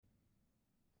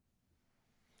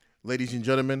Ladies and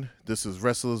gentlemen, this is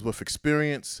Wrestlers with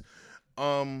Experience.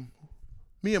 Me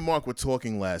and Mark were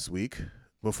talking last week.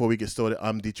 Before we get started,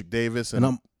 I'm Deitrich Davis.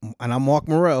 And I'm Mark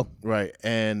Morrell. Right.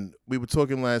 And we were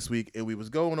talking last week, and we was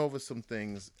going over some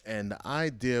things, and the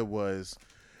idea was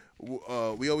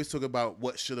we always talk about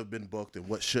what should have been booked and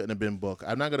what shouldn't have been booked.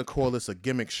 I'm not going to call this a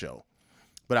gimmick show,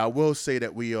 but I will say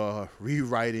that we are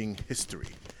rewriting history.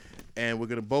 And we're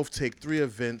going to both take 3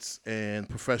 events in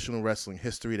professional wrestling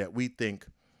history that we think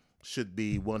should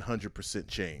be 100%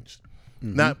 changed.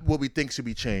 Mm-hmm. Not what we think should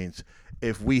be changed.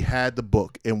 If we had the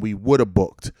book and we would have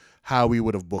booked, how we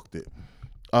would have booked it.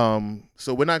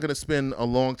 So we're not going to spend a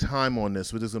long time on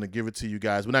this. We're just going to give it to you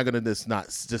guys. We're not going to not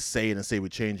just say it and say we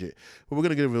change it. But we're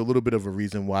going to give it a little bit of a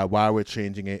reason why we're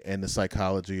changing it and the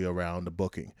psychology around the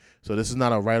booking. So this is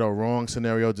not a right or wrong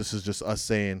scenario. This is just us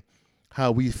saying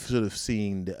how we should have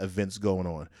seen the events going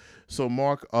on. So,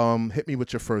 Mark, hit me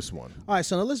with your first one. All right,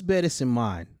 so now let's bear this in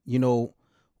mind. You know,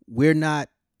 we're not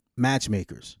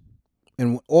matchmakers.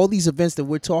 And all these events that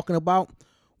we're talking about,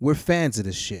 we're fans of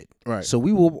this shit. Right. So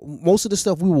most of the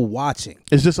stuff we were watching.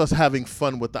 It's just us having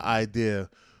fun with the idea.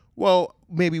 Well,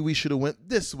 maybe we should have went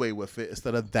this way with it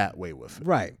instead of that way with it.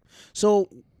 Right. So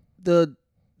the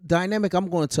dynamic I'm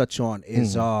going to touch on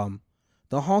is the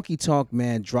Honky Tonk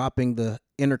Man dropping the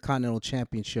Intercontinental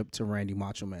Championship to Randy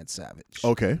Macho Man Savage.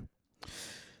 Okay.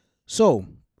 So,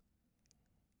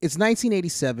 it's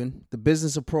 1987. The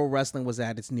business of pro wrestling was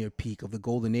at its near peak of the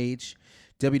golden age.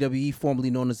 WWE,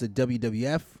 formerly known as the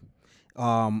WWF,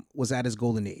 was at its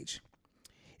golden age.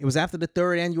 It was after the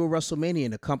 3rd annual WrestleMania,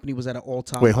 and the company was at an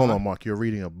all-time Wait, high. hold on, Mark. You're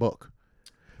reading a book.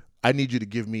 I need you to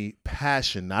give me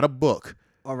passion, not a book.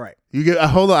 All right.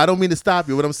 Hold on. I don't mean to stop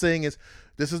you. What I'm saying is,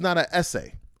 this is not an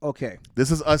essay. Okay.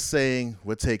 This is us saying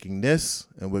we're taking this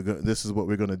and this is what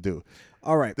we're gonna do.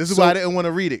 All right. This is why I didn't want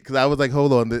to read it, because I was like,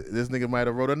 hold on, this nigga might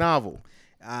have wrote a novel.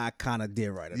 I kind of did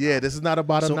write it. Yeah, this is not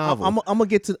about a novel. I'm gonna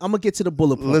get to the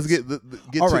bullet points. Let's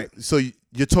get all to right. So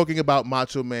you're talking about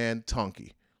Macho Man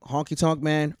Tonky. Honky Tonk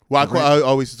Man. Well, I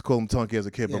always used to call him Tonky as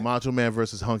a kid, Yeah. but Macho Man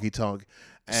versus Honky Tonk.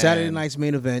 Saturday night's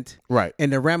main event. Right.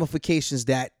 And the ramifications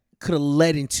that could have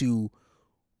led into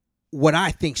what I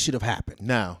think should have happened.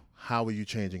 Now, how are you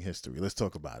changing history? Let's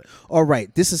talk about it. All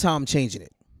right. This is how I'm changing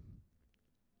it.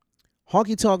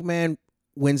 Honky Tonk Man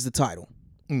wins the title.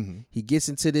 Mm-hmm. He gets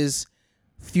into this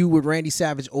feud with Randy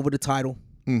Savage over the title.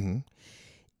 Mm-hmm.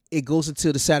 It goes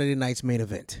into the Saturday night's main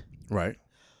event. Right.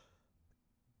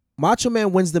 Macho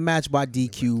Man wins the match by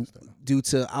DQ due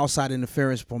to outside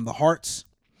interference from the Hearts.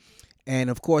 And,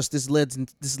 of course, this leads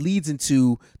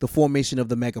into the formation of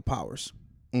the Mega Powers.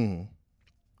 Mm-hmm.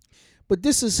 But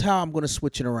this is how I'm going to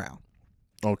switch it around.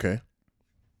 Okay.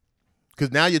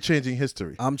 Because now you're changing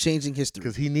history. I'm changing history.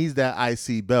 Because he needs that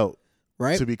IC belt,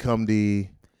 right, to become the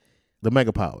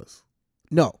Mega Powers.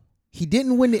 No, he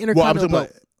didn't win the Intercontinental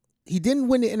belt. He didn't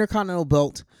win the Intercontinental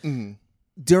belt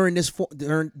during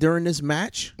this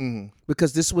match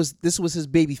because this was his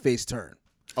babyface turn.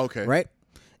 Okay. Right?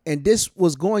 And this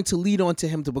was going to lead on to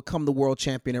him to become the world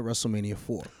champion at WrestleMania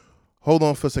 4. Hold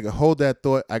on for a second. Hold that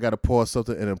thought. I got to pause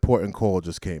something. An important call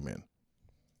just came in.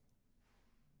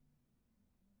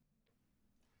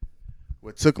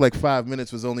 What took like 5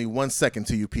 minutes was only 1 second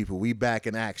to you people. We back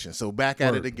in action. So back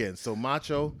at it again. So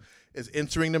Macho is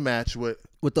entering the match with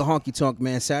the Honky Tonk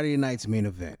Man, Saturday night's main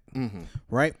event.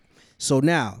 Right? So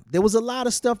now, there was a lot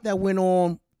of stuff that went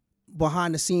on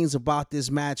behind the scenes about this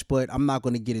match, but I'm not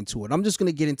going to get into it. I'm just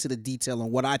going to get into the detail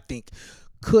on what I think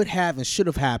could have and should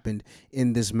have happened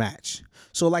in this match.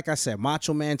 So like I said,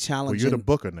 Macho Man challenging. Well, you're the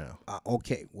booker now.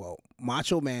 Okay, well,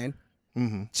 Macho Man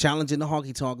challenging the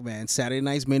Honky Tonk Man, Saturday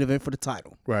night's main event for the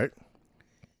title. Right.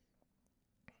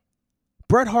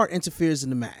 Bret Hart interferes in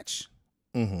the match.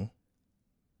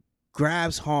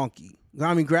 Grabs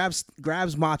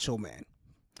Macho Man.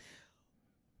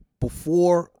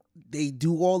 Before they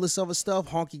do all this other stuff,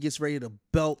 Honky gets ready to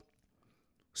belt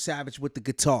Savage with the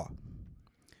guitar.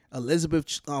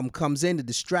 Elizabeth comes in to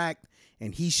distract,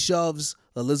 and he shoves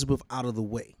Elizabeth out of the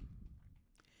way.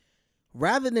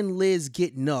 Rather than Liz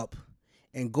getting up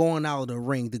and going out of the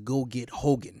ring to go get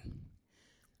Hogan,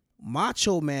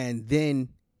 Macho Man then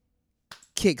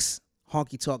kicks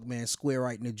Honky Tonk Man square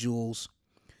right in the jewels,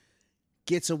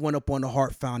 gets a one up on the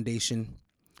Hart Foundation,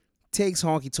 takes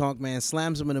Honky Tonk Man,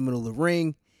 slams him in the middle of the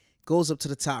ring, goes up to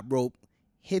the top rope,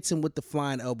 hits him with the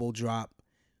flying elbow drop,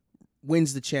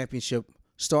 wins the championship,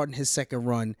 starting his second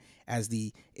run as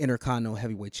the Intercontinental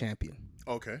Heavyweight Champion.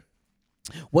 Okay.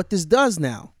 What this does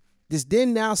now, this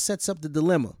then now sets up the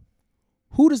dilemma.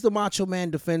 Who does the Macho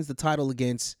Man defends the title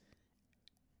against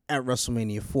at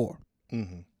WrestleMania 4?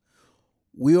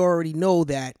 We already know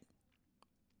that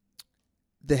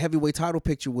the heavyweight title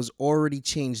picture was already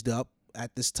changed up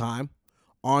at this time.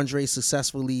 Andre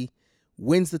successfully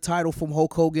wins the title from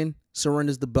Hulk Hogan,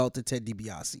 surrenders the belt to Ted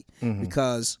DiBiase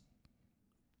because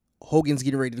Hogan's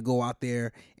getting ready to go out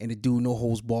there and to do no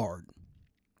holds barred.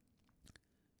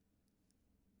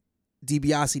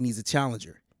 DiBiase needs a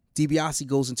challenger. DiBiase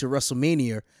goes into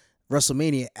WrestleMania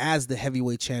as the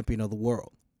heavyweight champion of the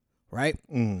world, right?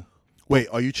 Wait,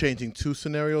 are you changing two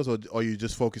scenarios, or are you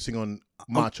just focusing on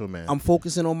Macho Man? I'm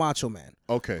focusing on Macho Man.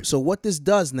 Okay. So what this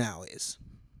does now is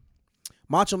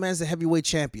Macho Man's the heavyweight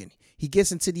champion. He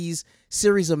gets into these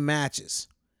series of matches.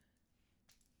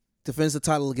 Defends the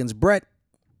title against Bret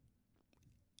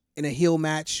in a heel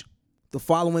match. The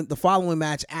following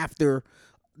match after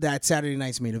that Saturday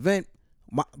night's main event,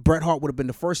 Bret Hart would have been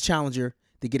the first challenger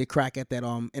to get a crack at that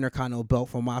Intercontinental belt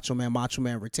from Macho Man. Macho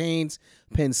Man retains,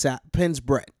 pins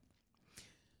Bret.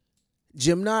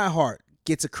 Jim Neidhart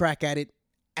gets a crack at it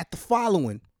at the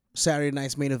following Saturday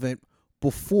night's main event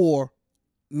before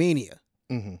Mania.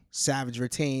 Savage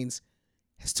retains,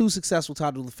 has 2 successful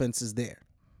title defenses there.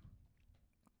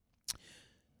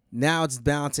 Now it's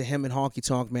bound to him and Honky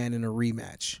Tonk Man in a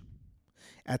rematch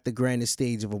at the grandest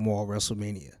stage of them all,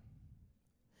 WrestleMania.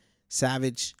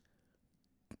 Savage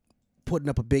putting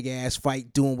up a big ass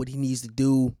fight, doing what he needs to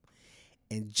do.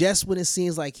 And just when it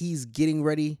seems like he's getting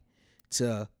ready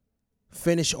to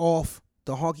finish off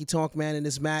the Honky Tonk Man in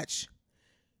this match,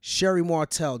 Sherry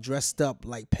Martel, dressed up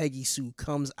like Peggy Sue,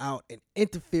 comes out and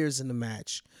interferes in the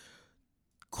match,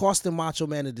 costing Macho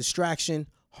Man a distraction.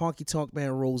 Honky Tonk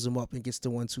Man rolls him up and gets the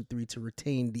 1, 2, 3 to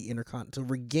regain the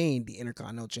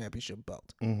Intercontinental Championship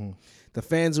belt. The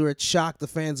fans are shocked. The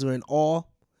fans are in awe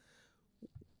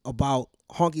about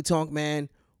Honky Tonk Man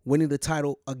winning the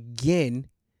title again,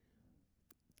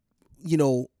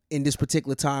 in this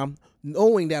particular time,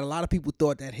 knowing that a lot of people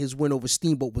thought that his win over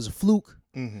Steamboat was a fluke,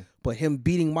 but him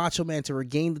beating Macho Man to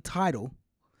regain the title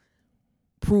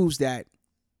proves that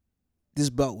this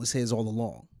belt was his all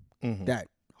along, that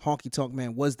Honky Tonk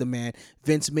Man was the man.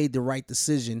 Vince made the right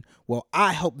decision. Well,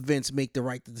 I helped Vince make the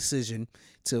right decision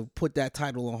to put that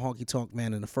title on Honky Tonk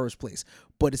Man in the first place.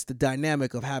 But it's the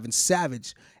dynamic of having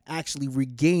Savage actually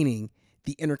regaining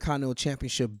the Intercontinental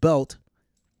Championship belt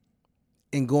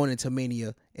and going into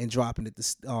Mania and dropping it to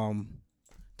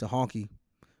Honky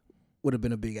would have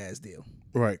been a big ass deal.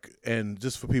 Right. And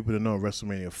just for people to know,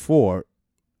 WrestleMania 4,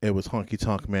 it was Honky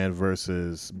Tonk Man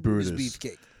versus Brutus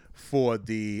Beefcake for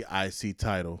the IC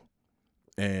title.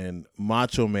 And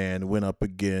Macho Man went up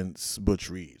against Butch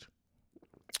Reed.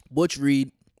 In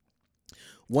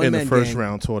the first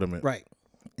round tournament. Right.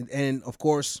 And of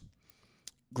course,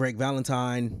 Greg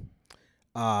Valentine,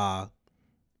 one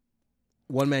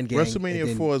man gang.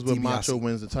 WrestleMania 4 is when DiBiase. Macho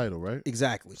wins the title, right?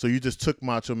 Exactly. So you just took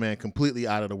Macho Man completely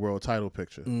out of the world title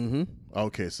picture.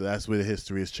 Okay, so that's where the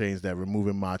history has changed, that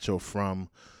removing Macho from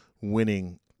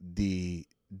winning the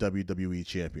WWE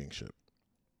Championship.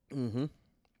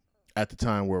 At the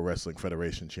time, World Wrestling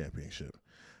Federation Championship.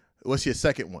 What's your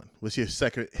second one? What's your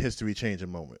second history-changing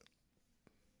moment?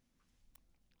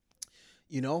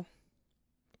 Oh,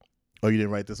 you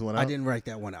didn't write this one out? I didn't write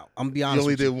that one out. I'm gonna be honest. You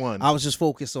only with you. did one. I was just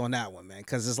focused on that one, man,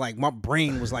 because it's like my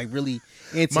brain was like really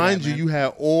into Mind that, you, man. you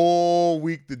had all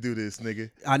week to do this, nigga.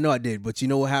 I know I did, but you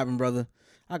know what happened, brother?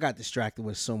 I got distracted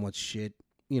with so much shit,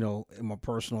 in my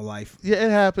personal life. Yeah, it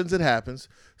happens. It happens.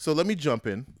 So let me jump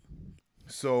in.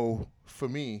 So for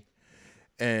me,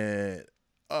 and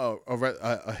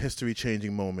a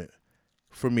history-changing moment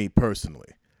for me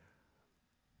personally,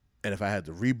 and if I had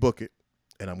to rebook it,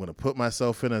 and I'm going to put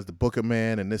myself in as the Booker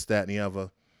Man and this, that, and the other,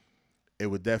 it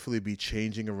would definitely be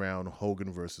changing around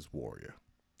Hogan versus Warrior.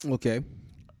 Okay.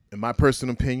 In my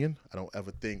personal opinion, I don't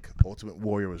ever think Ultimate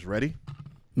Warrior was ready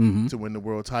to win the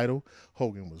world title.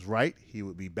 Hogan was right. He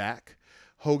would be back.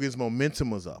 Hogan's momentum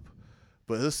was up.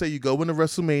 But let's say you go into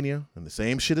WrestleMania and the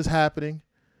same shit is happening,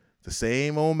 the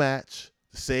same old match,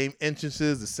 the same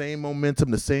entrances, the same momentum,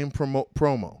 the same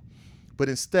promo. But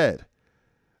instead,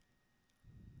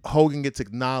 Hogan gets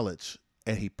acknowledged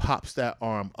and he pops that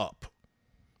arm up.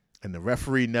 And the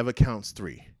referee never counts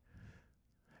 3.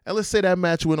 And let's say that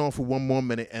match went on for 1 more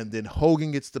minute and then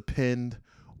Hogan gets the pin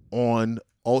on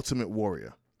Ultimate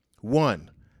Warrior. 1,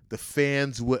 the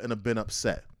fans wouldn't have been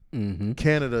upset.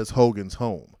 Canada's Hogan's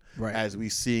home. Right. As we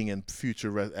seeing in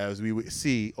future, as we would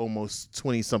see almost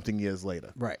 20-something years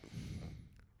later. Right.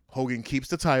 Hogan keeps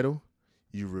the title.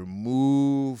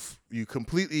 You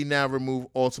completely now remove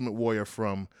Ultimate Warrior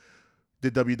from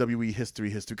the WWE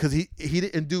history because he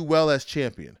didn't do well as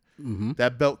champion.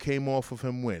 That belt came off of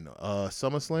him when?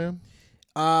 SummerSlam?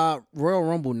 Royal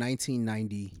Rumble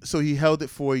 1990. So he held it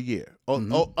for a year,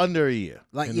 under a year,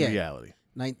 reality.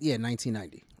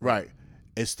 1990. Right.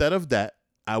 Instead of that,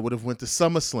 I would have went to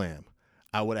SummerSlam.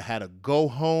 I would have had a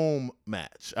go-home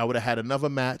match. I would have had another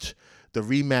match, the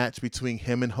rematch between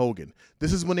him and Hogan.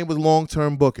 This is when it was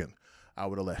long-term booking. I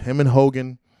would have let him and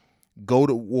Hogan go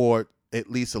to war at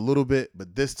least a little bit,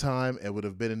 but this time it would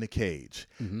have been in the cage.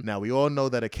 Mm-hmm. Now, we all know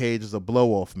that a cage is a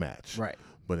blow-off match. Right.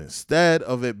 But instead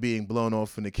of it being blown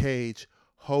off in the cage,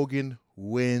 Hogan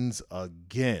wins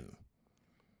again.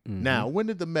 Mm-hmm. Now, when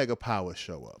did the Mega Powers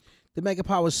show up? The Mega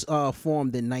Powers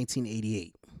formed in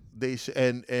 1988.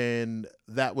 And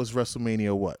that was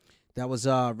WrestleMania what? That was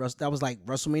like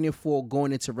WrestleMania 4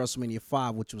 going into WrestleMania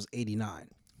 5, which was 89.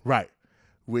 Right.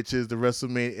 Which is the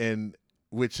WrestleMania, and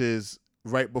which is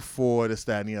right before this,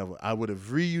 that, and the other. I would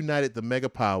have reunited the Mega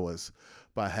Powers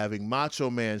by having Macho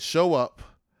Man show up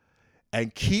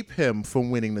and keep him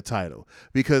from winning the title.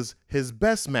 Because his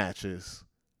best matches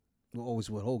Well, always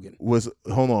with Hogan.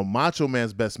 Macho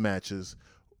Man's best matches,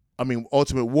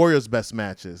 Ultimate Warrior's best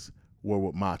matches were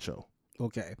with Macho.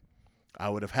 Okay. I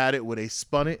would have had it where they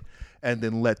spun it and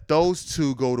then let those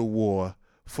two go to war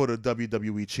for the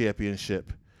WWE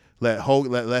Championship. Let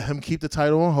him keep the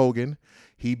title on Hogan.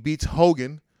 He beats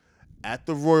Hogan at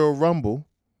the Royal Rumble,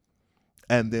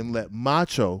 and then let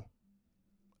Macho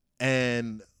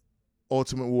and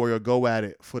Ultimate Warrior go at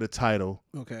it for the title.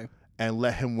 Okay. And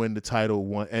let him win the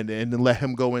title and then let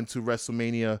him go into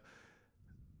WrestleMania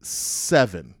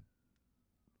 7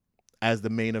 as the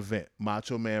main event,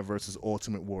 Macho Man versus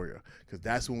Ultimate Warrior, because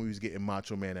that's when we was getting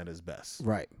Macho Man at his best.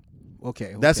 Right.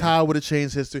 Okay. That's how I would have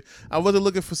changed history. I wasn't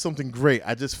looking for something great.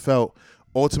 I just felt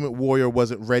Ultimate Warrior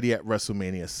wasn't ready at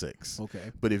WrestleMania 6.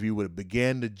 Okay. But if you would have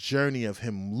began the journey of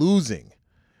him losing,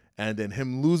 and then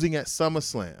him losing at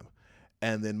SummerSlam,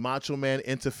 and then Macho Man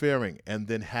interfering, and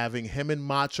then having him and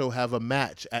Macho have a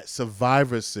match at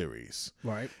Survivor Series,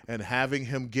 Right. and having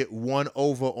him get one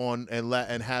over on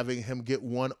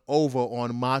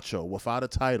Macho without a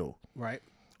title, Right.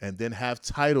 and then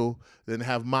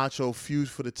have Macho feud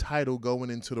for the title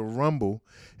going into the Rumble,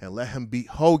 and let him beat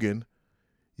Hogan.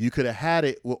 You could have had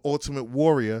it where Ultimate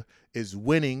Warrior is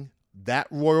winning that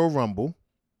Royal Rumble,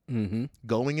 Mm-hmm.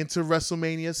 going into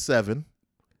WrestleMania 7.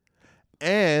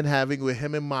 And having with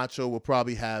him and Macho will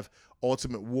probably have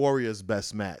Ultimate Warrior's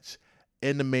best match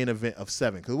in the main event of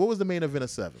 7. Because what was the main event of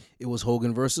 7? It was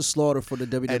Hogan versus Slaughter for the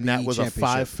WWE And that was a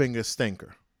Championship. 5-finger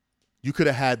stinker. You could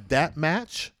have had that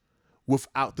match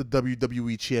without the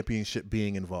WWE Championship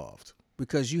being involved.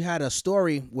 Because you had a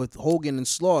story with Hogan and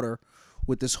Slaughter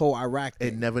with this whole Iraq thing.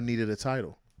 It never needed a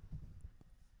title.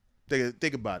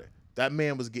 Think about it. That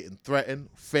man was getting threatened.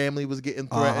 Family was getting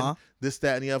threatened. Uh-huh. This,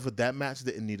 that, and the other. That match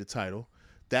didn't need a title.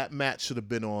 That match should have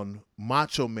been on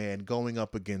Macho Man going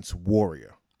up against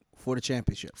Warrior. For the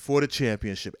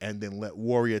championship. And then let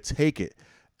Warrior take it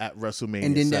at WrestleMania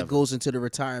And then 7. that goes into the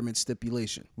retirement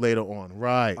stipulation. Later on.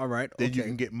 Right. All right. Then you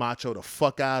can get Macho the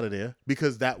fuck out of there.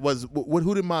 Because that was...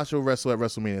 Who did Macho wrestle at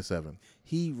WrestleMania 7?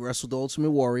 He wrestled the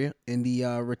Ultimate Warrior in the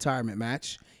retirement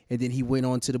match. And then he went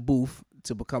on to the booth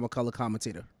to become a color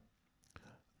commentator.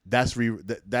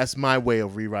 That's my way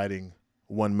of rewriting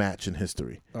one match in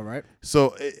history. All right.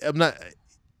 So I'm not.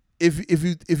 If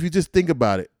you just think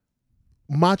about it,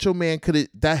 Macho Man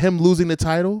him losing the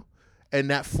title and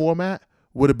that format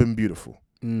would have been beautiful.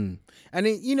 And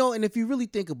then, and if you really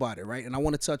think about it, right? And I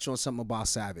want to touch on something about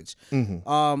Savage.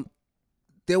 Mm-hmm.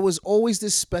 There was always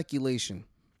this speculation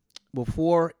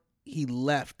before he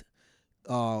left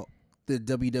the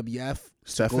WWF.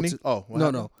 Stephanie?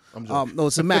 No. I'm joking. No,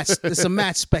 it's a match. It's a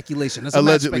match speculation. It's a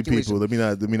Allegedly, match speculation. people.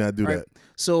 Let me not do that.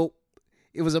 So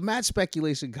it was a match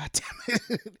speculation. Goddamn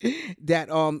it,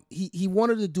 that he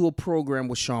wanted to do a program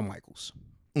with Shawn Michaels.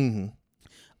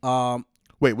 Mm-hmm.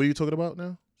 Wait, what are you talking about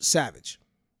now? Savage.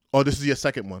 Oh, this is your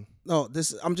second one. No,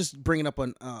 I'm just bringing up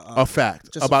a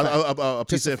fact about a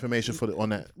piece of information on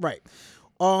that. Right.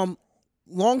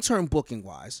 Long-term booking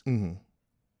wise, mm-hmm.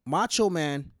 Macho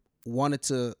Man wanted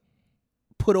to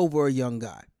put over a young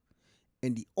guy.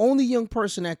 And the only young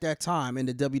person at that time in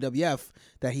the WWF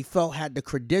that he felt had the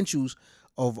credentials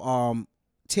of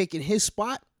taking his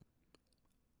spot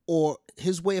or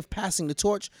his way of passing the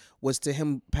torch was to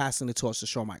him passing the torch to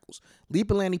Shawn Michaels. Lee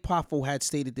Lanny Poffo had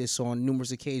stated this on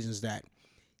numerous occasions that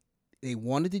they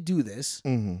wanted to do this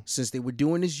since they were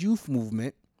doing this youth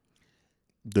movement,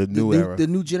 the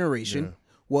new generation. Yeah.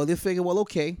 Well, they figured,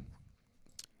 okay,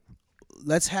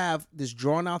 let's have this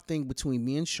drawn out thing between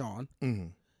me and Shawn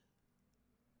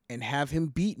and have him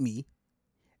beat me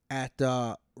at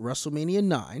WrestleMania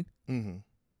 9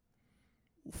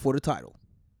 for the title.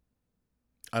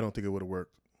 I don't think it would have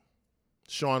worked.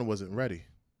 Shawn wasn't ready.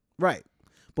 Right.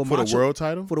 But For the world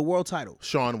title? For the world title.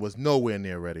 Shawn was nowhere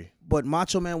near ready. But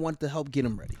Macho Man wanted to help get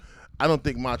him ready. I don't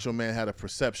think Macho Man had a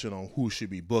perception on who should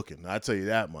be booking. I'll tell you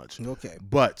that much. Okay.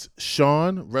 But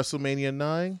Shawn, WrestleMania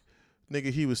 9,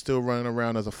 nigga, he was still running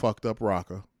around as a fucked up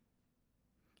rocker.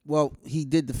 Well, he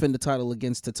did defend the title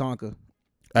against Tatanka.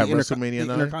 At WrestleMania 9?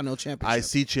 The Intercontinental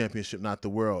Championship. IC Championship, not the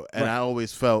world. And Right. I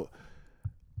always felt,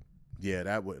 yeah,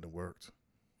 that wouldn't have worked.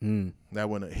 That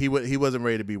wouldn't. He wasn't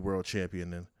ready to be world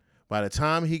champion then. By the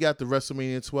time he got to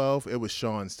WrestleMania 12, it was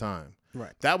Shawn's time.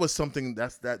 Right. That was something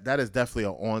that is definitely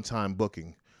an on-time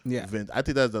booking. Yeah. Vince. I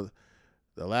think that's the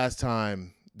last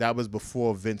time. That was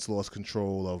before Vince lost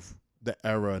control of the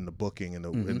era and the booking and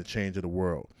the change of the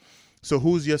world. So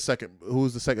who's the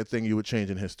second thing you would change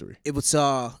in history? It was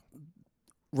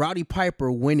Roddy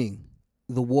Piper winning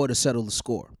the war to settle the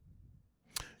score.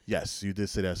 Yes, you did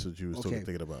say that's what you was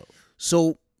thinking about.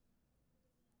 So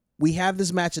we have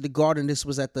this match at the Garden. This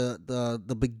was at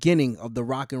the beginning of the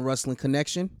Rock and Wrestling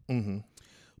Connection. Mm-hmm.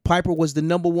 Piper was the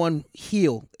number one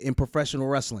heel in professional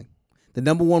wrestling, the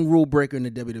number one rule breaker in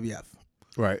the WWF.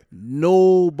 Right.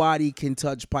 Nobody can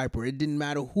touch Piper. It didn't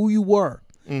matter who you were.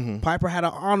 Mm-hmm. Piper had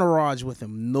an entourage with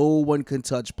him. No one can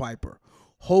touch Piper.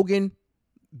 Hogan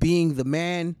being the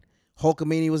man,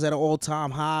 Hulkamania was at an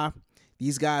all-time high.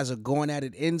 These guys are going at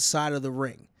it inside of the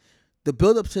ring. The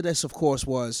build-up to this, of course,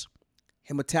 was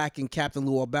him attacking Captain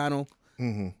Lou Albano,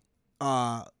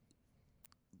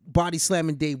 body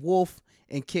slamming Dave Wolf,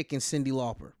 and kicking Cyndi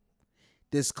Lauper.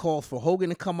 This called for Hogan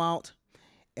to come out,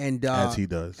 and as he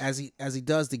does,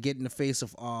 to get in the face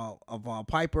of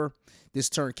Piper. This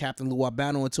turned Captain Lou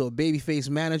Albano into a babyface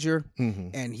manager,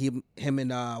 and him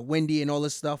and Wendy and all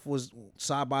this stuff was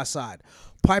side by side.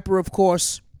 Piper, of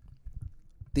course,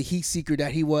 the heat seeker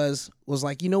that he was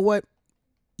like, you know what?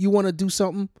 You want to do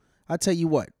something? I tell you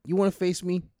what. You want to face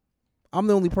me? I'm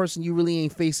the only person you really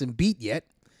ain't facing beat yet,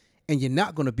 and you're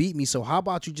not going to beat me. So how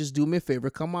about you just do me a favor?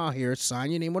 Come out here,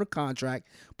 sign your name on a contract,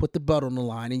 put the belt on the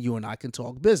line, and you and I can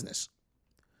talk business.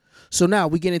 So now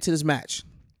we get into this match.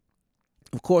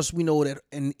 Of course, we know that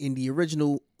in the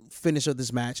original finish of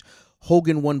this match,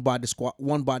 Hogan won by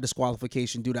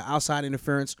disqualification due to outside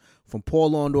interference from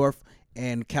Paul Orndorff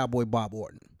and Cowboy Bob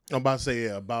Orton. I'm about to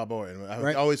say, Bob Orton.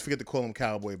 I always forget to call him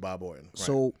Cowboy Bob Orton. Right.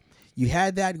 So you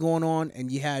had that going on,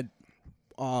 and you had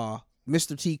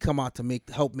Mr. T come out to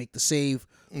help make the save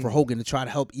for Hogan to try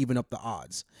to help even up the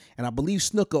odds. And I believe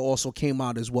Snooker also came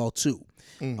out as well, too.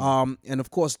 And, of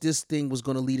course, this thing was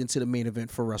going to lead into the main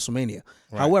event for WrestleMania.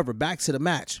 Right. However, back to the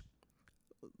match.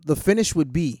 The finish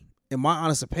would be, in my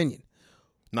honest opinion.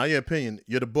 Not your opinion.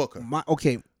 You're the booker. My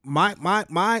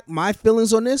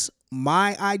feelings on this,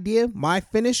 my idea, my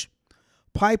finish,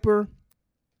 Piper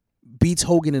beats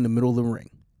Hogan in the middle of the ring.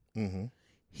 Mm-hmm.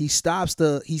 He stops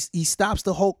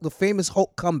the Hulk, the famous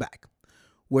Hulk comeback,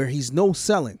 where he's no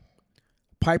selling.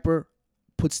 Piper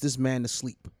puts this man to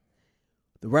sleep.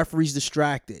 The referee's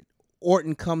distracted.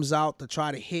 Orton comes out to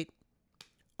try to hit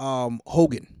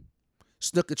Hogan.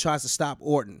 Snooker tries to stop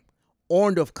Orton.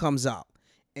 Orndorff comes out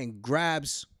and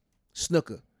grabs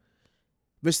Snooker.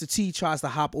 Mr. T tries to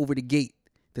hop over the gate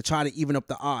to try to even up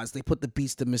the odds. They put the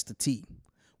beats to Mr. T.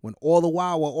 When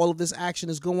all of this action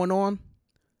is going on,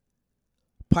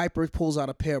 Piper pulls out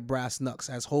a pair of brass knucks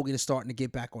as Hogan is starting to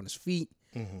get back on his feet.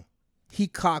 Mm-hmm. He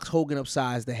cocks Hogan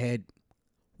upside the head,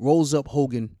 rolls up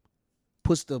Hogan,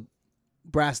 puts the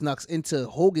brass knucks into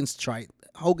Hogan's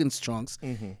trunks,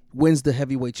 wins the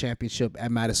heavyweight championship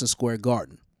at Madison Square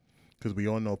Garden. Because we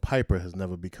all know Piper has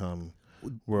never become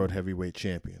world heavyweight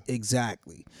champion.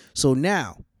 Exactly. So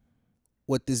now,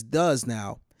 what this does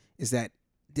now is that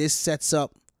this sets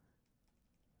up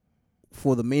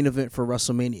for the main event for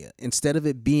WrestleMania. Instead of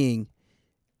it being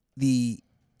the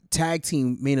tag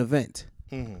team main event,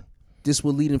 this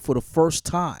will lead in for the first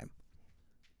time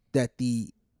that the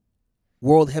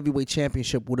World Heavyweight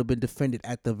Championship would have been defended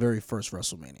at the very first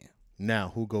WrestleMania.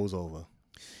 Now, who goes over?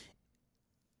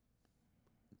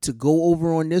 To go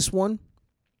over on this one,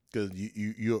 because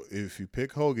you if you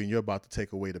pick Hogan, you're about to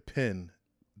take away the pin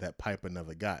that Piper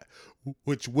never got,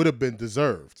 which would have been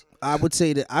deserved. I would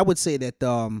say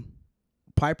that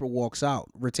Piper walks out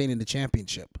retaining the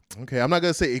championship. Okay, I'm not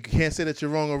gonna say, you can't say that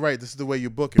you're wrong or right. This is the way you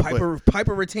book it.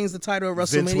 Piper retains the title at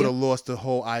WrestleMania. Vince would have lost the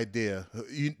whole idea.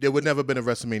 There would never have been a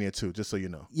WrestleMania 2, just so you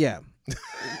know. Yeah.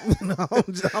 No,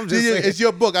 I'm just saying. It's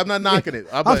your book. I'm not knocking it.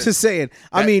 I'm just saying.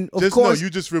 I mean, of just course. know you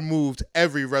just removed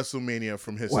every WrestleMania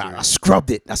from history. Wow, I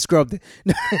scrubbed it.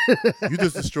 You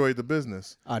just destroyed the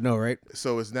business. I know, right?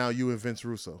 So it's now you and Vince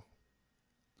Russo.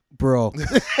 Bro.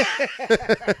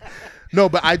 No,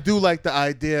 but I do like the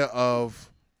idea of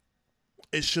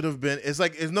it should have been.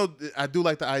 I do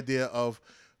like the idea of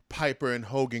Piper and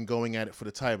Hogan going at it for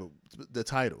the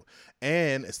title.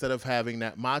 And instead of having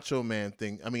that Macho Man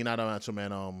thing, I mean, not a Macho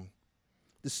Man,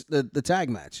 the tag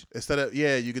match. instead of,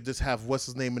 you could just have what's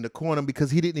his name in the corner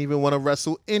because he didn't even want to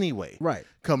wrestle anyway. Right.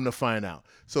 Come to find out.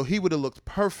 So he would have looked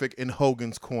perfect in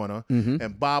Hogan's corner,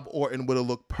 and Bob Orton would have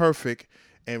looked perfect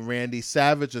in Randy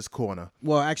Savage's corner.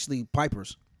 Well, actually,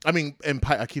 Piper's. I mean,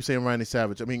 I keep saying Randy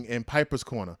Savage. I mean, in Piper's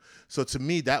corner. So to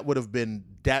me,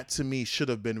 that to me should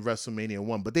have been WrestleMania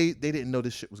 1. But they didn't know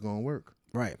this shit was going to work.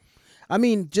 Right. I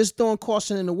mean, just throwing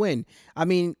caution in the wind. I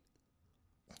mean.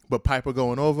 But Piper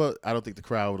going over, I don't think the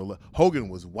crowd would have. Hogan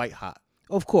was white hot.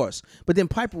 Of course. But then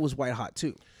Piper was white hot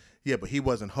too. Yeah, but he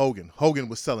wasn't Hogan. Hogan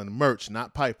was selling merch,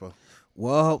 not Piper.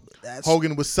 Well,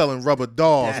 Hogan was selling rubber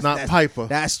dolls, not Piper.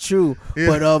 That's true. Yeah.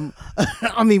 But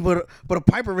I mean, but a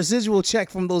Piper residual check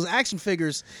from those action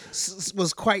figures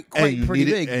was quite pretty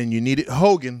big. And you needed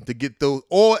Hogan to get those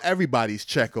or everybody's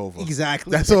check over.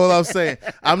 Exactly. That's all I'm saying.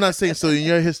 I'm not saying so. In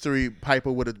your history,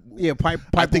 Piper would have. Yeah, Piper.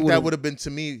 I think that would have been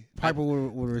to me. Piper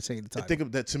would have retained the title. I think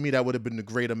of that to me. That would have been the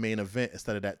greater main event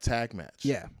instead of that tag match.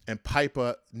 Yeah. And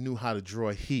Piper knew how to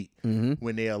draw heat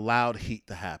when they allowed heat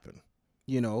to happen.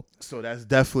 You know, so that's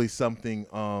definitely something.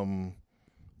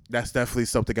 That's definitely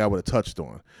something I would have touched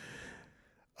on.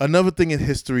 Another thing in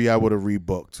history I would have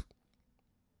rebooked,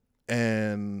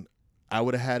 and I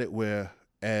would have had it where,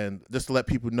 and just to let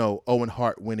people know, Owen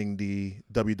Hart winning the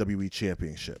WWE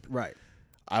Championship. Right.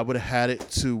 I would have had it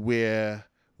to where.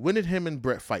 When did him and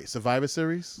Brett fight? Survivor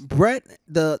Series? Brett,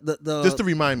 the just to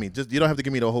remind me, you don't have to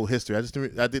give me the whole history. I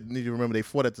didn't need to remember they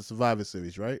fought at the Survivor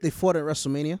Series, right? They fought at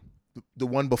WrestleMania. The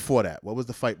one before that. What was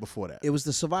the fight before that? It was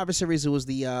the Survivor Series. It was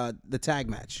the tag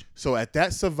match. So at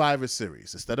that Survivor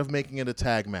Series, instead of making it a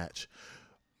tag match,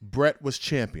 Brett was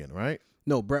champion, right?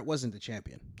 No, Brett wasn't the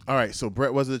champion. All right, so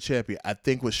Brett wasn't the champion. I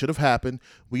think what should have happened,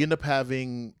 we end up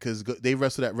having, because they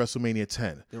wrestled at WrestleMania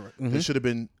 10. There should have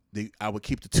been, I would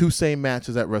keep the two same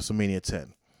matches at WrestleMania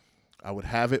 10. I would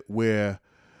have it where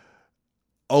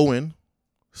Owen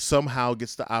somehow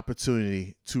gets the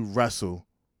opportunity to wrestle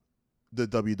the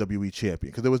WWE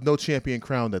champion, because there was no champion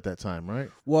crowned at that time, right?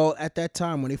 Well, at that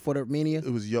time when they fought at Mania,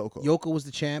 it was Yoko. Yoko was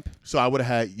the champ. So I would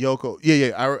have had Yoko.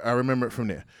 Yeah, I remember it from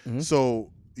there. So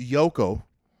Yoko,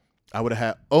 I would have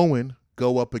had Owen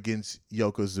go up against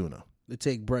Yokozuna to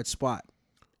take Brett's spot.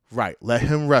 Right, let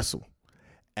him wrestle.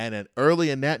 And then early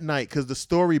in that night, because the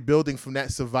story building from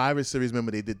that Survivor Series,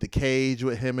 remember they did the cage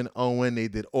with him and Owen. They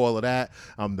did all of that.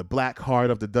 The Black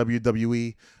Heart of the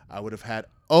WWE. I would have had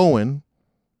Owen.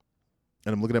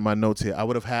 And I'm looking at my notes here. I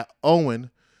would have had Owen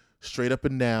straight up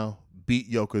and down beat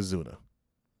Yokozuna.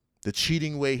 The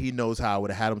cheating way he knows how. I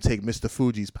would have had him take Mr.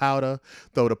 Fuji's powder,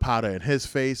 throw the powder in his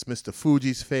face, Mr.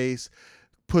 Fuji's face,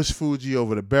 push Fuji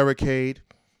over the barricade.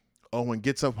 Owen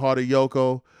gets up hard of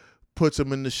Yoko, puts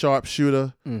him in the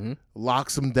sharpshooter,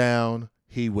 locks him down.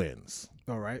 He wins.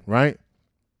 All right. Right?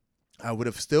 I would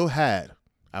have had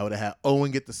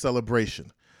Owen get the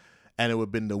celebration. And it would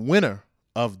have been the winner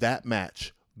of that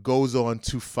match goes on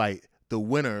to fight the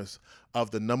winners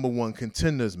of the number one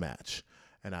contenders match.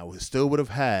 And I would have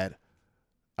had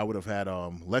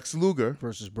Lex Luger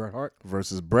versus Bret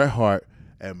Hart,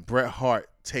 and Bret Hart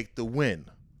take the win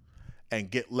and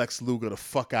get Lex Luger the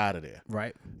fuck out of there.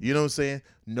 Right. You know what I'm saying?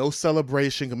 No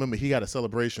celebration. Remember, he got a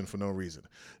celebration for no reason.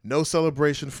 No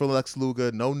celebration for Lex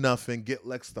Luger, no nothing. Get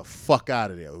Lex the fuck out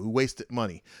of there. We wasted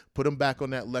money. Put him back on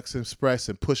that Lex Express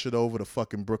and push it over the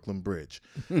fucking Brooklyn Bridge.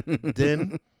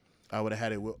 Then I would have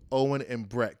had it with Owen and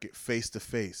Brett get face to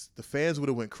face. The fans would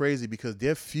have went crazy because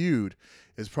their feud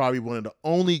is probably one of the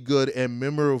only good and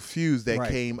memorable feuds that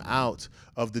came out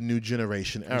of the New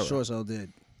Generation era. Sure so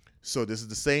did. So this is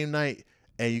the same night,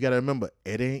 and you got to remember,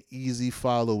 it ain't easy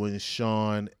following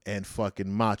Shawn and fucking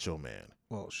Macho Man.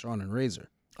 Well, Shawn and Razor.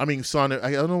 I mean, Shawn.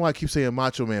 I don't know why I keep saying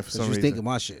Macho Man for some reason. You was thinking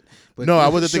my shit. But no, I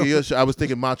wasn't thinking your shit. I was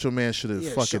thinking Macho Man should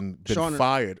have fucking been Shawn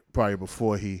fired probably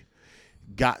before he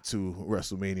got to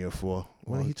WrestleMania 4.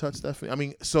 When he touched that? I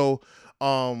mean, so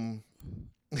the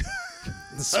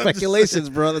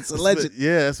speculations, bro. That's alleged.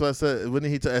 Yeah, that's what I said. When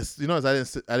did he? You know, I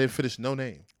didn't finish no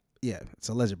name. Yeah, it's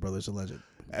alleged, brother. It's alleged.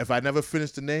 If I never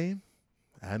finish the name,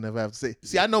 I never have to say.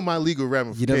 See, I know my legal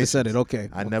ramifications. You never said it. Okay.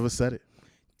 I never said it.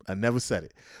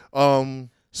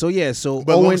 So yeah. So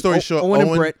but Owen, long story short, Owen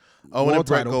and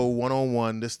Brett go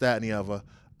 1-on-1. This, that, and the other.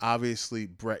 Obviously,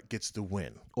 Brett gets the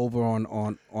win over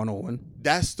on Owen.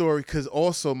 That story, because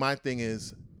also my thing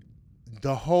is,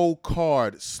 the whole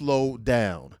card slowed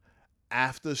down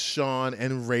after Shawn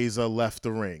and Razor left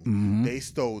the ring. They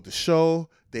stole the show.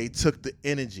 They took the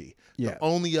energy. Yeah. The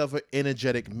only other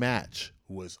energetic match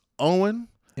was Owen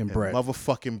And Brett.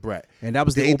 Motherfucking Brett. And that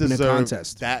was the They opening deserve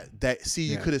contest.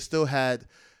 You could have still had.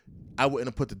 I wouldn't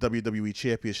have put the WWE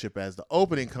Championship as the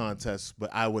opening contest, but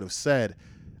I would have said,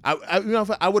 I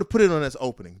would have put it on as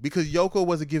opening because Yoko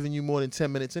wasn't giving you more than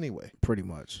 10 minutes anyway. Pretty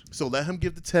much. So let him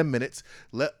give the 10 minutes.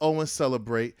 Let Owen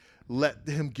celebrate. Let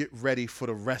him get ready for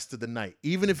the rest of the night,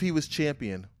 even if he was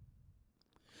champion.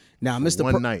 Now,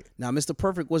 Mr.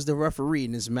 Perfect was the referee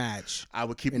in this match. I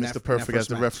would keep Mr. Perfect as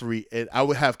the referee, and I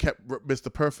would have kept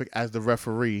Mr. Perfect as the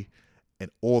referee in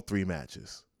all 3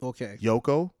 matches. Okay.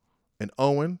 Yoko and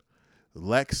Owen,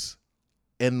 Lex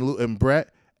and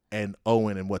Brett, and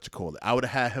Owen and I would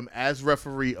have had him as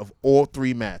referee of all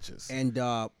 3 matches. And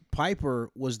Piper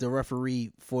was the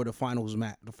referee for the final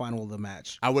of the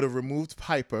match. I would have removed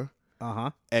Piper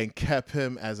and kept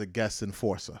him as a guest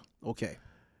enforcer. Okay.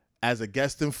 As a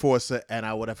guest enforcer, and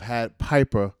I would have had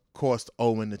Piper cost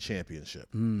Owen the championship.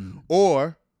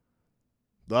 Or,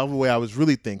 the other way I was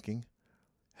really thinking,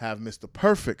 have Mr.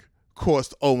 Perfect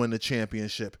cost Owen the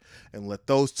championship and let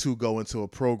those 2 go into a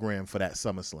program for that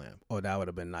SummerSlam. Oh, that would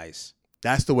have been nice.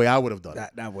 That's the way I would have done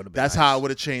it. That would have been That's nice. how I would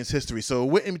have changed history. So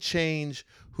it wouldn't change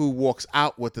who walks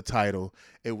out with the title.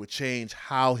 It would change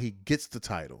how he gets the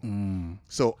title.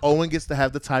 So Owen gets to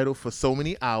have the title for so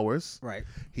many hours. Right.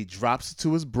 He drops it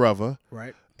to his brother.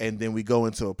 Right. And then we go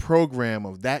into a program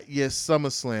of that year's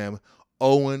SummerSlam,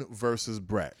 Owen versus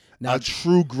Brett. Now, a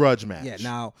true grudge match. Yeah.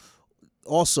 Now,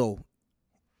 also,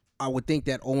 I would think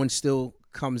that Owen still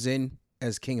comes in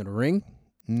as King of the Ring.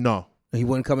 No. He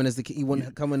wouldn't come in as the king. He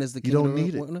wouldn't come in as the king. You don't of the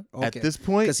need ring. it Okay. at this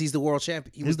point because he's the world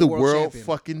champion. He's the world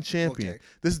fucking champion. Okay.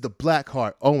 This is the Black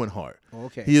Heart, Owen Hart.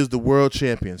 Okay. He is the world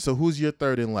champion. So who's your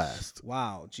third and last?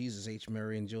 Wow, Jesus H.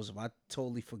 Mary and Joseph. I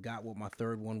totally forgot what my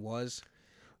third one was.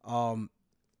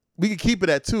 We can keep it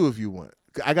at 2 if you want.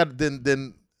 I got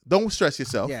then. Don't stress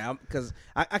yourself. Yeah, because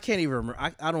I can't even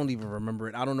remember. I don't even remember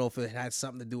it. I don't know if it had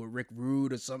something to do with Rick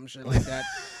Rude or some shit like that.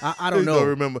 I don't know. Don't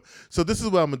remember. So this is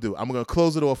what I'm gonna do. I'm gonna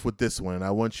close it off with this one.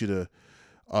 I want you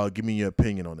to give me your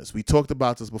opinion on this. We talked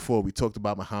about this before. We talked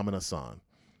about Muhammad Hassan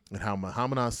and how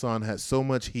Muhammad Hassan had so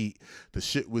much heat. The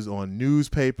shit was on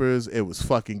newspapers. It was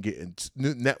fucking getting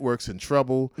networks in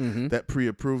trouble that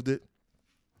pre-approved it.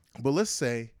 But let's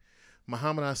say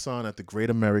Muhammad Hassan at the Great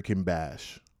American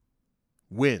Bash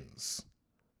wins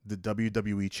the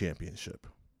WWE Championship.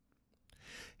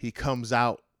 He comes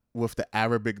out with the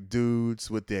Arabic dudes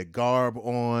with their garb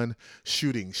on,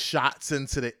 shooting shots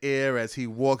into the air as he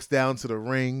walks down to the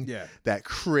ring. Yeah. That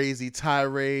crazy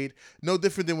tirade. No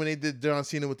different than when they did John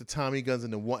Cena with the Tommy guns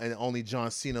and only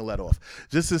John Cena let off.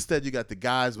 Just instead, you got the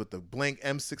guys with the blank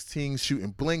M16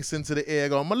 shooting blinks into the air,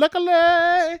 going,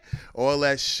 Malakale! All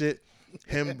that shit.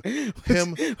 Him.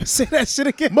 Say that shit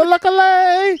again.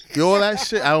 Malakale! All that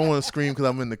shit. I don't want to scream because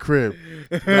I'm in the crib.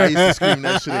 But I used to scream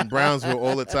that shit in Brownsville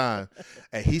all the time.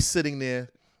 And he's sitting there,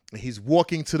 and he's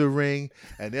walking to the ring,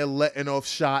 and they're letting off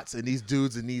shots, and these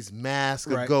dudes in these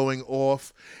masks are going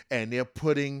off, and they're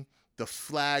putting the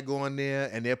flag on there,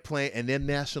 and they're playing, and their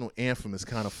national anthem is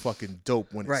kind of fucking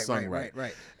dope when it's sung right.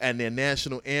 And their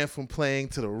national anthem playing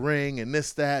to the ring, and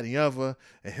this, that, and the other,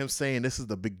 and him saying this is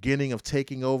the beginning of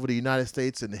taking over the United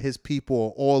States, and his people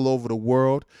are all over the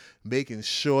world, making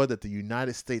sure that the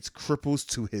United States cripples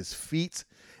to his feet,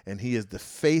 and he is the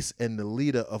face and the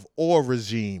leader of all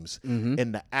regimes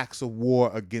in the acts of war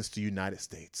against the United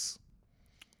States.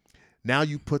 Now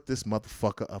you put this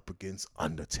motherfucker up against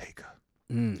Undertaker.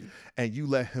 And you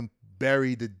let him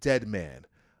bury the dead man.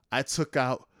 I took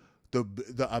out the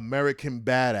American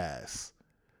badass,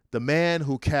 the man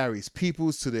who carries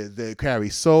peoples to they carry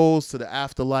souls to the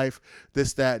afterlife,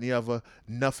 this, that, and the other.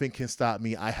 Nothing can stop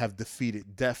me. I have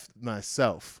defeated death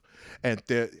myself. And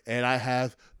I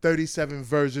have 37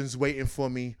 versions waiting for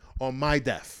me on my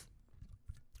death.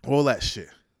 All that shit.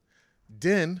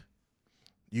 Then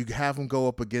you have him go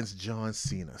up against John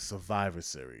Cena, Survivor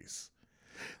Series.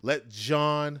 Let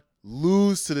John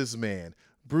lose to this man,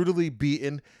 brutally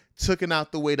beaten, taken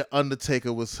out the way the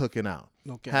Undertaker was hooking out.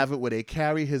 Okay. Have it where they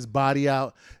carry his body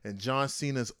out and John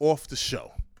Cena's off the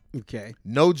show. Okay.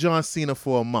 No John Cena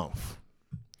for a month.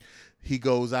 He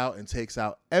goes out and takes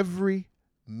out every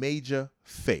major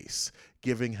face,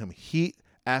 giving him heat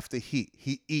after heat.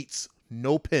 He eats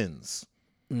no pins,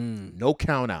 no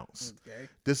countouts. Okay.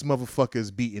 This motherfucker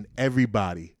is beating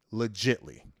everybody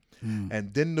legitly.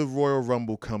 And then the Royal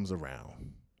Rumble comes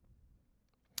around.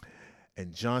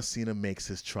 And John Cena makes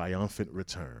his triumphant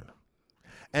return.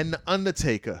 And The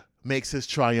Undertaker makes his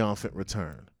triumphant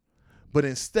return. But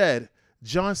instead,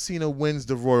 John Cena wins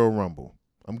the Royal Rumble.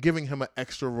 I'm giving him an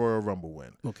extra Royal Rumble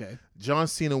win. Okay. John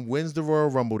Cena wins the Royal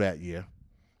Rumble that year.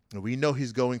 And we know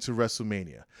he's going to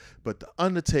WrestleMania. But The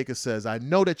Undertaker says, I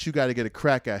know that you got to get a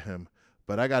crack at him,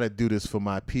 but I got to do this for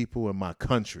my people and my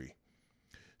country.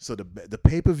 So the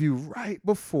pay-per-view right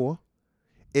before,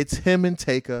 it's him and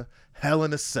Taker, Hell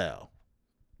in a Cell.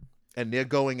 And they're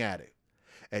going at it.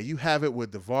 And you have it where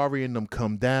Daivari and them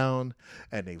come down,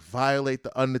 and they violate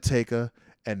The Undertaker,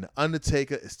 and The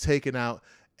Undertaker is taken out,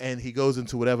 and he goes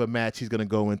into whatever match he's going to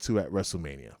go into at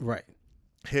WrestleMania. Right.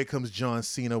 Here comes John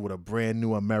Cena with a brand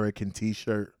new American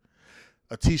t-shirt.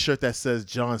 A t-shirt that says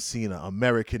John Cena,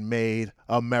 American made,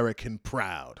 American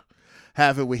proud.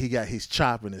 Have it where he's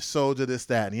chopping his soldier, this,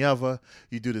 that, and the other.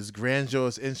 You do this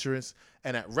grandiose entrance.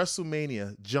 And at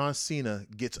WrestleMania, John Cena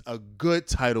gets a good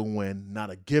title win, not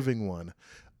a giving one,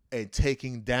 and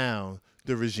taking down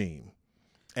the regime.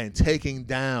 And taking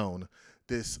down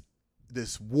this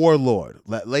warlord.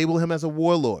 Label him as a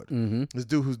warlord. Mm-hmm. This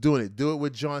dude who's doing it. Do it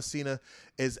with John Cena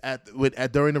is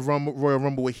during the Royal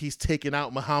Rumble where he's taking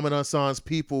out Muhammad Hassan's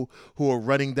people who are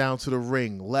running down to the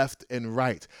ring left and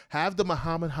right. Have the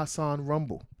Muhammad Hassan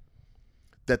Rumble.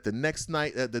 That the next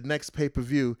night at the next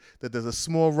pay-per-view that there's a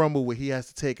small rumble where he has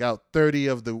to take out 30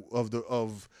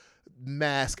 of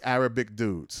masked Arabic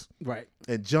dudes. Right.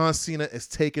 And John Cena is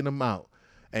taking them out.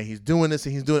 And he's doing this,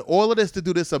 and he's doing all of this to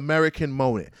do this American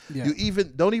moment. Yeah.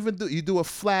 You do a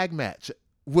flag match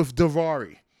with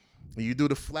Daivari. You do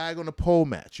the flag on the pole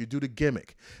match. You do the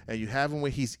gimmick. And you have him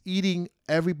where he's eating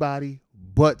everybody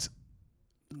but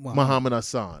Muhammad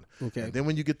Hassan. Okay. And then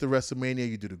when you get to WrestleMania,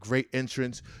 you do the great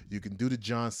entrance. You can do the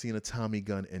John Cena Tommy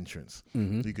Gunn entrance.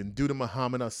 Mm-hmm. You can do the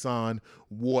Muhammad Hassan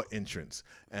war entrance.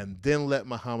 And then let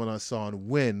Muhammad Hassan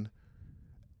win.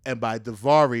 And by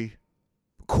Daivari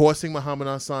costing Muhammad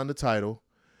Hassan the title,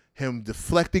 him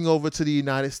deflecting over to the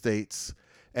United States,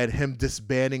 and him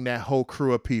disbanding that whole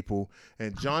crew of people,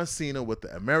 and John Cena with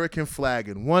the American flag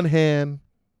in one hand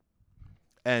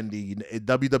and the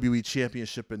WWE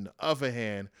Championship in the other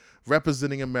hand,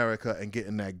 representing America and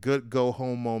getting that good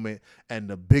go-home moment and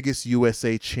the biggest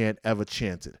USA chant ever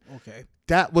chanted. Okay.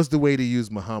 That was the way to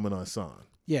use Muhammad Hassan.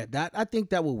 Yeah, I think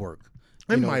that would work.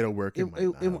 It might have worked. It might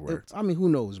not have worked. I mean, who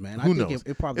knows, man? Who knows?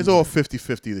 It probably it's all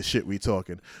 50-50 the shit we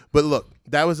talking. But look,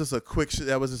 that was just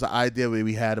an idea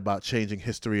we had about changing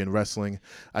history in wrestling.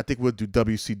 I think we'll do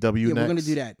WCW next. Yeah, we're going to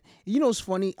do that. You know what's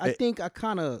funny? I think I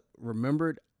kind of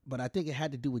remembered, but I think it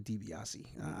had to do with DiBiase.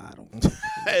 I don't know.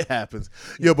 It happens.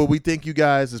 Yeah. Yo, but we thank you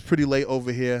guys. It's pretty late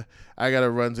over here. I got to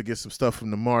run to get some stuff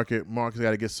from the market. Mark's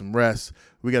got to get some rest.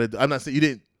 I'm not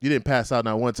saying you didn't pass out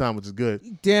not one time, which is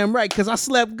good. Damn right, because I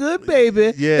slept good,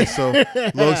 baby. Yeah, so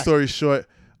long story short,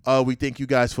 we thank you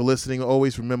guys for listening.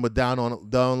 Always remember,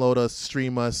 download us,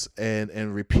 stream us,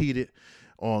 and repeat it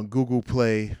on Google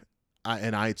Play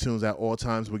and iTunes at all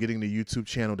times. We're getting the YouTube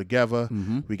channel together.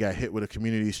 Mm-hmm. We got hit with a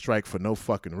community strike for no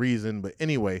fucking reason. But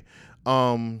anyway.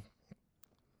 I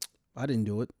didn't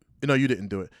do it. No, you didn't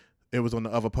do it. It was on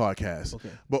the other podcast. Okay.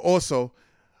 But also...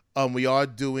 we are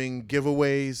doing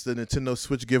giveaways, the Nintendo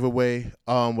Switch giveaway.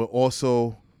 We're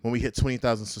also, when we hit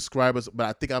 20,000 subscribers, but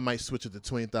I think I might switch it to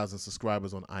 20,000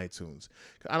 subscribers on iTunes.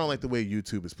 I don't like the way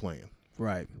YouTube is playing.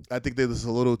 Right. I think that is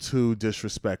a little too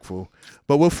disrespectful.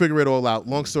 But we'll figure it all out.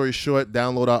 Long story short,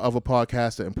 download our other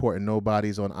podcast, The Important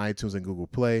Nobodies, on iTunes and Google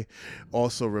Play.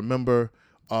 Also, remember,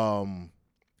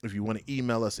 if you want to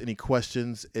email us any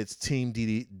questions, it's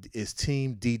teamddod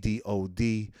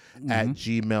at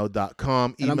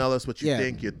gmail.com. Email us what you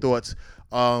think, your thoughts.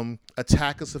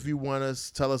 Attack us if you want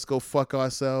us. Tell us go fuck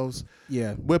ourselves.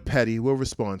 Yeah. We're petty. We'll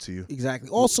respond to you. Exactly.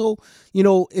 Also,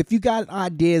 if you got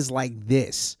ideas like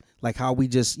this, like how we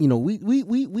just,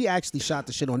 we actually shot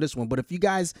the shit on this one. But if you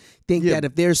guys think that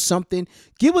if there's something,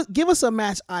 give us a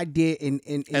match idea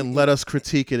and let us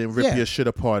critique it and rip your shit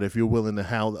apart if you're willing to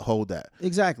hold that.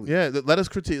 Exactly. Yeah, let us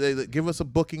critique. Give us a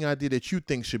booking idea that you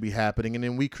think should be happening, and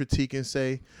then we critique and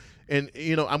say, and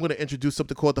I'm going to introduce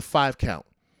something called the 5 count.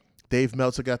 Dave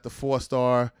Meltzer got the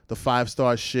 4-star, the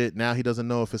 5-star shit. Now he doesn't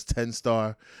know if it's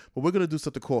 10-star. But we're going to do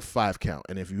something called 5 count.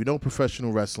 And if you know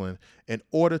professional wrestling, in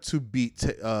order to beat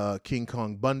King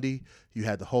Kong Bundy, you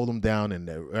had to hold him down and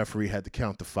the referee had to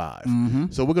count to 5. Mm-hmm.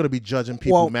 So we're going to be judging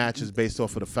matches based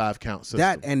off of the 5 count system.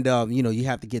 That and you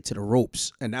have to get to the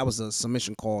ropes, and that was a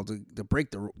submission call to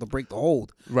break the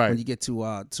hold. Right. When you get to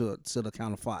the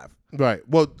count of 5. Right.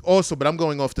 Well, also, but I'm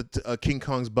going off the King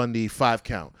Kong's Bundy 5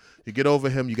 count. You get over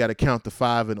him, you got to count to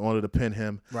 5 in order to pin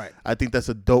him. Right. I think that's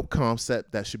a dope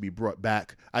concept that should be brought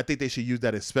back. I think they should use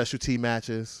that in specialty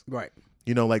matches. Right.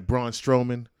 Like Braun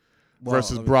Strowman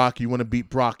versus Brock. You want to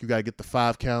beat Brock, you got to get the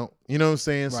 5 count. You know what I'm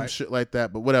saying? Right. Some shit like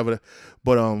that. But whatever.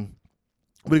 But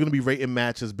we're going to be rating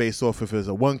matches based off if it's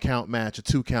a 1 count match, a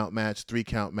 2 count match, 3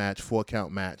 count match, 4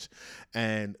 count match,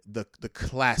 and the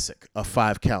classic, a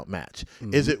 5 count match.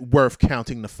 Mm-hmm. Is it worth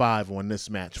counting the 5 on this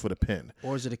match for the pin?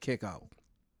 Or is it a kick out?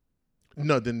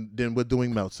 No, then we're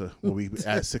doing Meltzer where we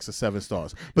add 6 or 7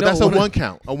 stars. But that's a 1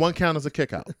 count. A 1 count is a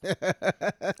kick out.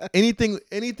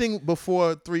 Anything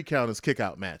before 3 count is kick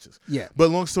out matches. Yeah. But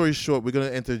long story short, we're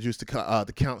gonna introduce the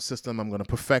count system. I'm gonna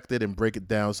perfect it and break it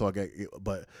down.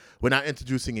 But we're not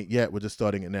introducing it yet. We're just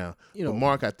starting it now. But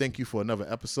Mark, I thank you for another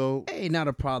episode. Hey, not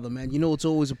a problem, man. It's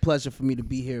always a pleasure for me to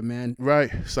be here, man.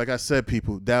 Right. So like I said,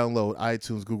 people, download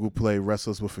iTunes, Google Play,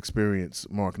 Wrestlers with Experience,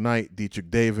 Mark Knight, Deitrich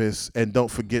Davis, and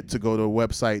don't forget to go to the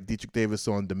website, Deitrich Davis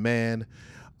on Demand.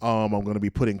 I'm going to be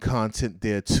putting content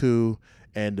there too,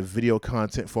 and the video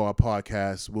content for our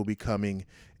podcast will be coming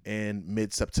in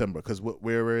mid-September because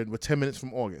we're 10 minutes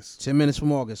from August. 10 minutes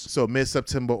from August. So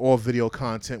mid-September, all video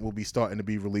content will be starting to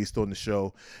be released on the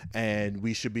show, and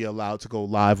we should be allowed to go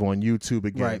live on YouTube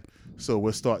again. Right. So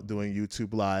we'll start doing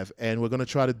YouTube live, and we're going to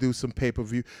try to do some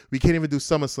pay-per-view. We can't even do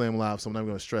SummerSlam live, so I'm not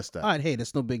going to stress that. All right, hey,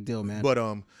 that's no big deal, man. But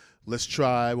let's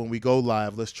try, when we go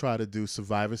live, let's try to do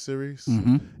Survivor Series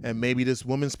and maybe this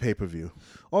women's pay-per-view.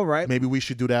 All right. Maybe we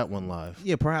should do that one live.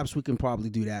 Yeah, perhaps we can probably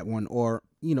do that one. Or,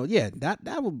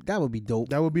 that would be dope.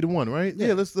 That would be the one, right?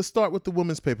 Yeah, let's start with the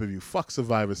women's pay-per-view. Fuck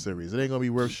Survivor Series. It ain't going to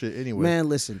be worth shit anyway. Man,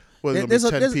 listen. Well, there's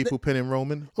going to be 10 people pinning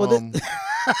Roman.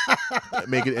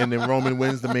 Make it, and then Roman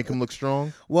wins to make him look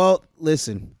strong. Well,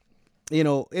 listen. It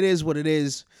is what it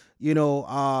is. When it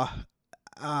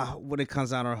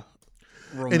comes out of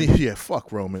Roman.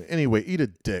 Fuck Roman. Anyway, eat a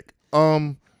dick.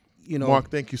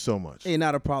 Mark, thank you so much. Hey,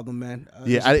 not a problem, man.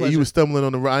 You were stumbling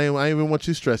on the. I ain't even want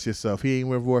you to stress yourself. He ain't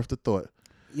worth the thought.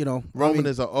 Roman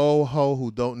is an old hoe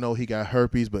who don't know he got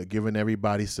herpes, but giving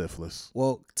everybody syphilis.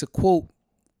 Well, to quote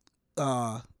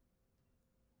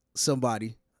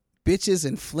somebody, bitches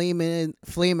and flame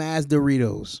ass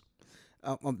Doritos.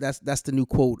 That's the new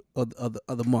quote of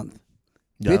the month.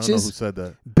 Yeah, bitches, I don't know who said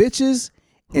that. Bitches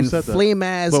and flame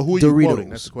ass Doritos. But who are you quoting?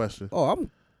 That's the question. Oh,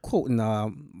 I'm quoting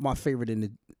my favorite in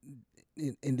the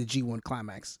G1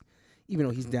 Climax, even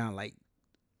though he's down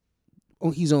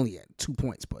he's only at 2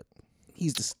 points, but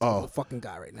he's the fucking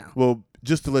guy right now. Well,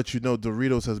 just to let you know,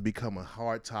 Doritos has become a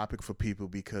hard topic for people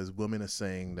because women are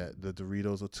saying that the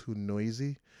Doritos are too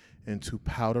noisy and too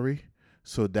powdery.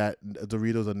 So that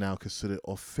Doritos are now considered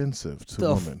offensive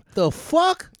to women. The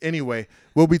fuck? Anyway,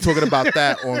 we'll be talking about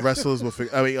that on Wrestlers with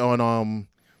on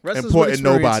Wrestlers Important with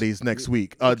Nobodies next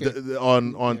week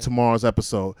on tomorrow's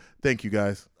episode. Thank you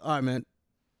guys. All right, man.